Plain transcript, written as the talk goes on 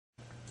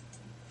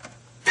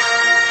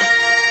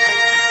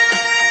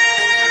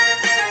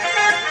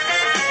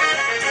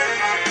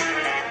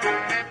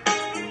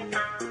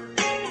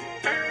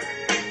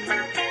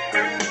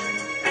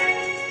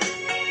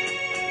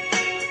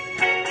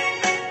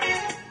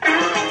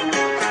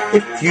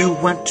If you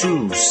want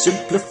to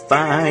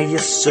simplify your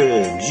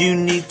surds, you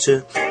need to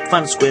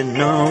find a square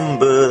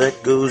number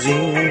that goes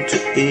into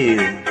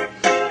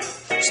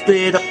it.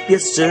 Split up your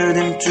surd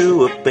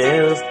into a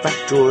pair of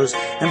factors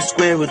and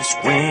square with a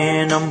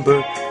square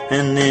number,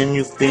 and then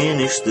you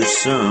finish the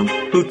sum.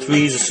 Root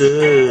 3's a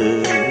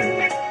surd.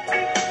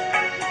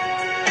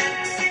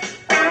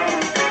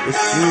 If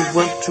you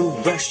want to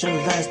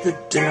rationalize the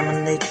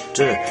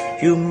denominator,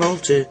 you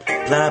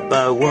multiply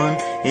by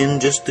 1 in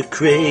just a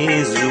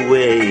crazy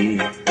way.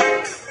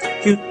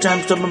 You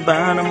times top and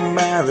bottom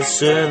by the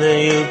surd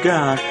that you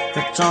got.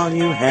 That's all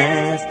you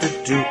have to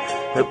do,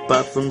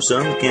 apart from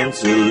some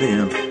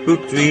cancelling.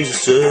 Root 3's a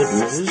surd,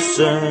 it's a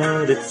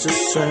surd, it's a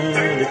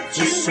surd, it's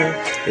a surd.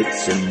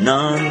 It's a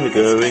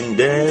non-recurring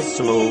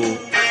decimal.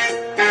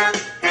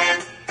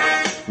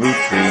 Root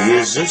 3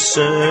 is a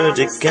surd,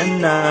 it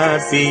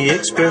cannot be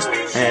expressed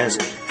as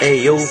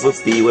A over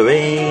B, where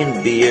A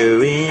and B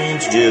are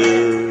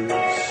integers.